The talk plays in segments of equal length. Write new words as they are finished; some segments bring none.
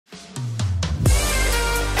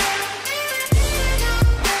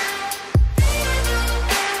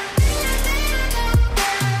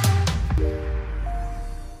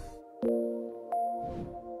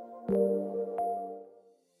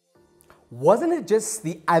Wasn't it just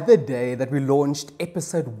the other day that we launched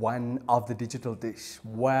episode 1 of The Digital Dish?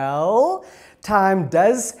 Well, time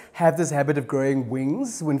does have this habit of growing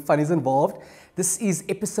wings when fun is involved. This is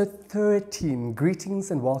episode 13. Greetings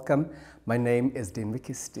and welcome. My name is Denver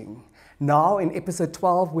Kisting. Now in episode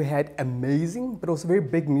 12, we had amazing but also very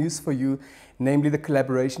big news for you, namely the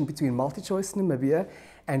collaboration between MultiChoice Namibia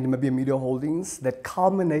and Namibian Media Holdings that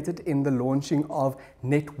culminated in the launching of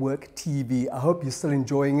Network TV. I hope you're still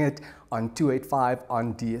enjoying it on 285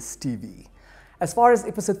 on DSTV. As far as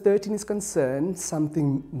episode 13 is concerned,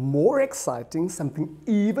 something more exciting, something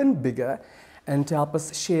even bigger, and to help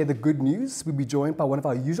us share the good news, we'll be joined by one of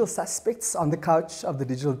our usual suspects on the couch of The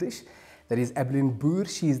Digital Dish. That is Evelyn Boer.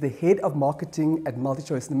 She is the head of marketing at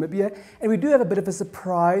MultiChoice Namibia. And we do have a bit of a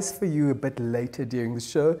surprise for you a bit later during the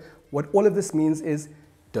show. What all of this means is,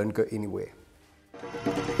 don't go anywhere.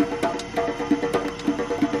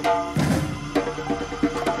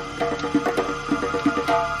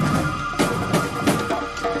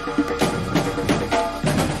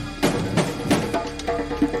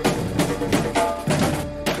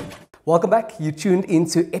 Welcome back. You tuned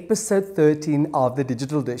into episode 13 of The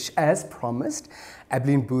Digital Dish. As promised,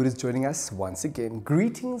 Evelyn Boer is joining us once again.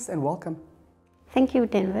 Greetings and welcome. Thank you,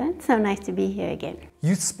 Denver. It's so nice to be here again.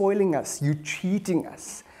 You're spoiling us, you're treating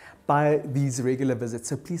us by these regular visits,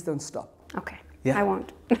 so please don't stop. Okay, Yeah? I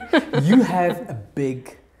won't. You have a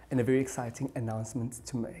big and a very exciting announcement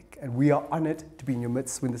to make, and we are honored to be in your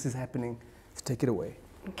midst when this is happening. So take it away.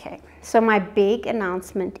 Okay, so my big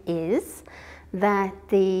announcement is that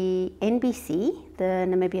the NBC, the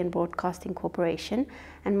Namibian Broadcasting Corporation,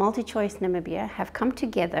 and MultiChoice Namibia have come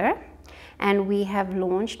together and we have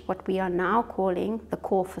launched what we are now calling the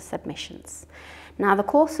Call for Submissions. Now, the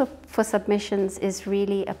Call for Submissions is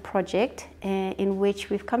really a project in which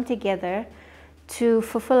we've come together to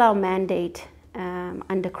fulfill our mandate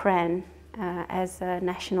under CRAN as a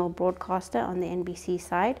national broadcaster on the NBC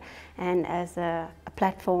side and as a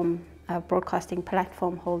platform broadcasting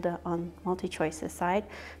platform holder on MultiChoice's side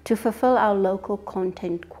to fulfill our local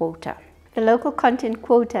content quota. The local content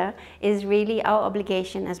quota is really our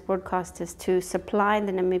obligation as broadcasters to supply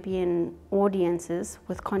the Namibian audiences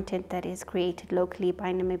with content that is created locally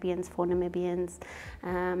by Namibians for Namibians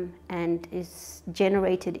and is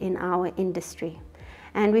generated in our industry.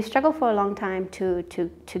 And we've struggled for a long time to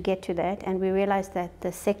get to that, and we realized that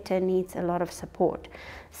the sector needs a lot of support.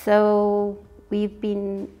 So we've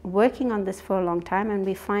been working on this for a long time, and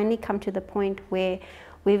we finally come to the point where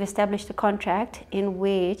we've established a contract in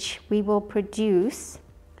which we will produce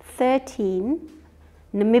 13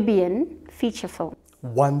 Namibian feature films.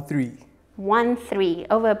 1-3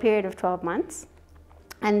 over a period of 12 months.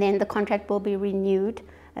 And then the contract will be renewed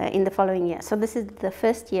in the following year. So this is the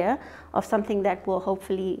first year of something that will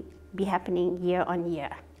hopefully be happening year on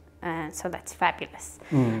year. So that's fabulous.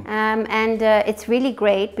 It's really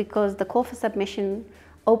great because the call for submission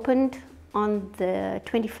opened on the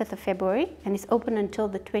 25th of February and it's open until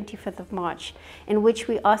the 25th of March, in which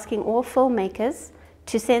we're asking all filmmakers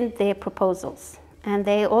to send their proposals. And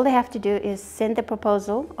all they have to do is send the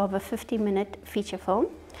proposal of a 50-minute feature film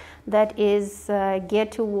that is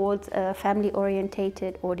geared towards a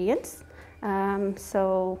family-orientated audience.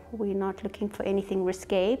 So we're not looking for anything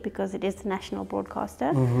risque because it is a national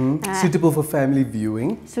broadcaster. Suitable for family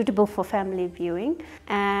viewing. Suitable for family viewing.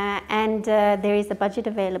 There is a budget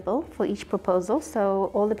available for each proposal. So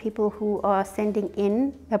all the people who are sending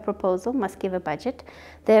in a proposal must give a budget.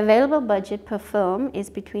 The available budget per film is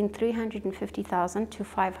between 350,000 to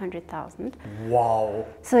 500,000. Wow.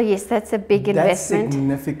 So yes, that's a big investment. That's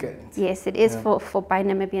significant. Yes, it is for by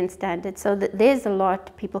Namibian standards. So there's a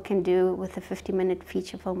lot people can do with a 50-minute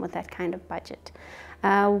feature film with that kind of budget.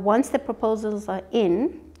 Once the proposals are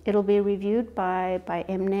in, it'll be reviewed by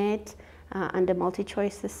Mnet under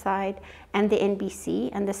MultiChoice's side and the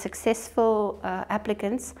NBC, and the successful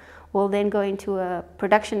applicants will then go into a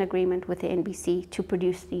production agreement with the NBC to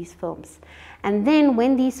produce these films. And then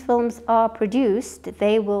when these films are produced,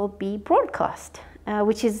 they will be broadcast,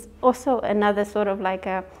 which is also another sort of like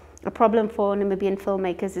a problem for Namibian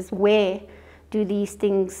filmmakers, is where do these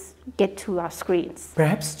things get to our screens?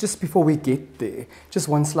 Perhaps just before we get there, just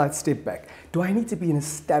one slight step back. Do I need to be an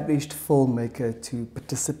established filmmaker to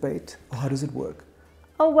participate, or how does it work?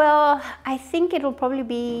 Oh, well, I think it'll probably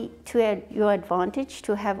be to your advantage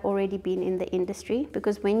to have already been in the industry,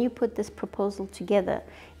 because when you put this proposal together,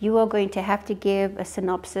 you are going to have to give a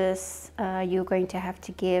synopsis, you're going to have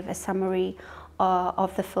to give a summary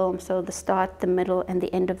of the film, so the start, the middle, and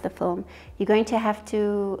the end of the film. You're going to have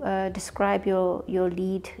to describe your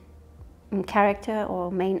lead character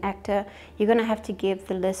or main actor. You're going to have to give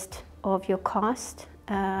the list of your cast,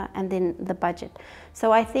 and then the budget.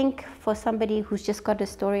 So I think for somebody who's just got a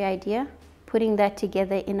story idea, putting that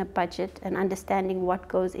together in a budget and understanding what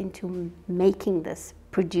goes into making this,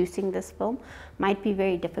 producing this film, might be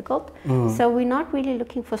very difficult. So we're not really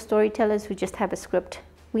looking for storytellers who just have a script.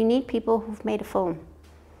 We need people who've made a film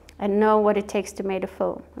and know what it takes to make a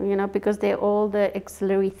film, you know, because they're all the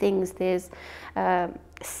auxiliary things. There's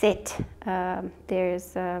set,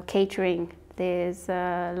 there's catering, there's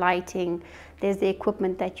lighting, there's the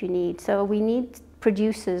equipment that you need. So we need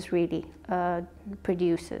producers, really, film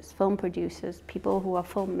producers, people who are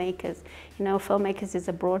filmmakers. You know, filmmakers is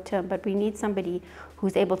a broad term, but we need somebody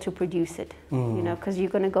who's able to produce it, you know, because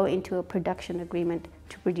you're going to go into a production agreement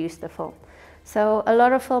to produce the film. So a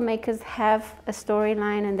lot of filmmakers have a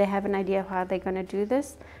storyline and they have an idea of how they're going to do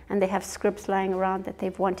this, and they have scripts lying around that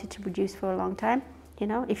they've wanted to produce for a long time. You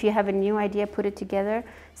know, if you have a new idea, put it together,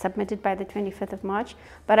 submit it by the 25th of March.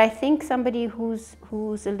 But I think somebody who's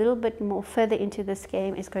a little bit more further into this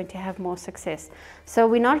game is going to have more success. So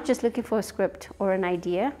we're not just looking for a script or an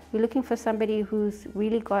idea. We're looking for somebody who's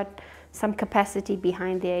really got some capacity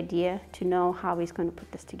behind the idea to know how he's going to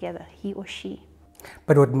put this together, he or she.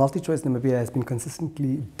 But what MultiChoice Namibia has been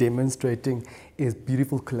consistently demonstrating is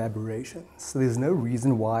beautiful collaboration. So there's no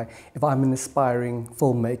reason why, if I'm an aspiring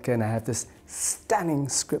filmmaker and I have this stunning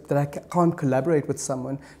script, that I can't collaborate with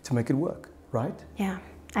someone to make it work, right? Yeah,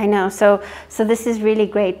 I know. So this is really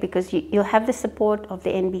great because you'll have the support of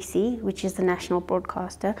the NBC, which is the national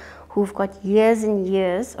broadcaster, who've got years and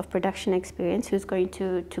years of production experience, who's going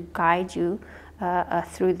to guide you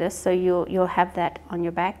through this. So you'll have that on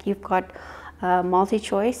your back. You've got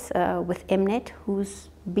MultiChoice with Mnet, who's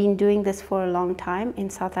been doing this for a long time in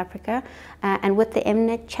South Africa. And with the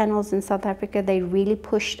Mnet channels in South Africa, they really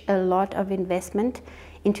pushed a lot of investment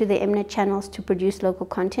into the Mnet channels to produce local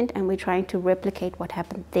content, and we're trying to replicate what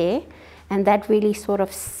happened there. And that really sort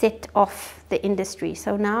of set off the industry.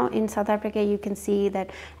 So now in South Africa, you can see that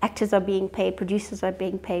actors are being paid, producers are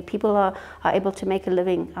being paid, people are able to make a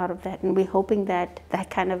living out of that. And we're hoping that that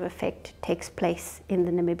kind of effect takes place in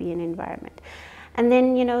the Namibian environment. And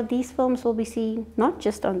then, you know, these films will be seen not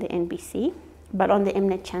just on the NBC, but on the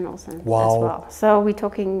Mnet channels as well. So we're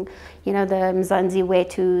talking, you know, the Mzansi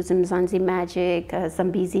Wetus, Mzansi Magic,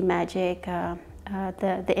 Zambezi Magic,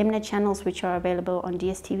 the Mnet channels, which are available on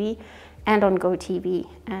DSTV and on GoTV,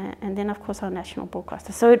 and then of course our national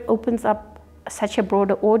broadcaster. So it opens up such a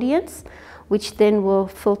broader audience, which then will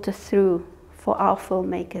filter through for our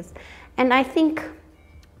filmmakers. And I think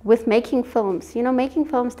with making films, you know, making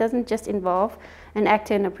films doesn't just involve an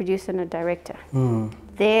actor and a producer and a director.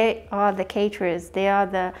 They are the caterers, they are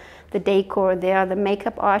the decor, they are the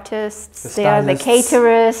makeup artists, they are the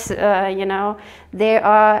caterers, you know, they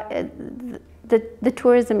are the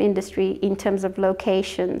tourism industry in terms of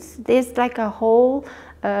locations. There's like a whole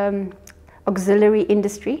auxiliary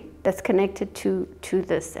industry that's connected to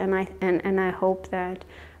this, and I hope that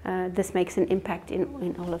this makes an impact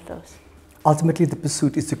in all of those. Ultimately, the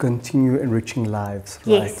pursuit is to continue enriching lives,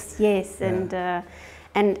 right? Yes, yeah.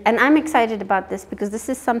 And I'm excited about this because this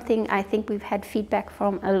is something I think we've had feedback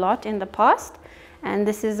from a lot in the past, and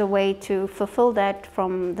this is a way to fulfill that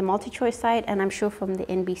from the MultiChoice side, and I'm sure from the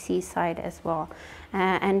NBC side as well.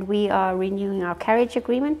 And we are renewing our carriage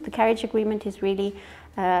agreement. The carriage agreement is really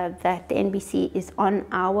that the NBC is on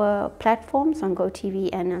our platforms, on GoTV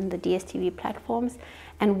and on the DSTV platforms.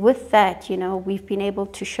 And with that, you know, we've been able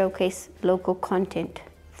to showcase local content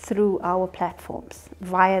through our platforms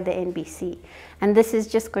via the NBC. And this is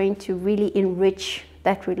just going to really enrich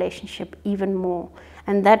that relationship even more.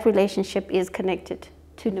 And that relationship is connected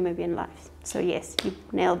to Namibian lives. So yes, you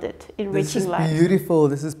nailed it, enriching lives. This is beautiful,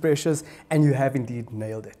 this is precious, and you have indeed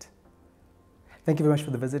nailed it. Thank you very much for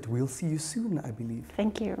the visit. We'll see you soon, I believe.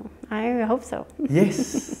 Thank you. I hope so.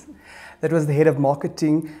 Yes. That was the head of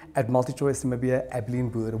marketing at MultiChoice Namibia, Abilene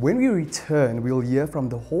Boer. When we return, we'll hear from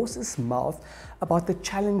the horse's mouth about the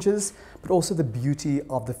challenges, but also the beauty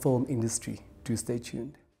of the film industry. Do stay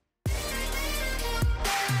tuned.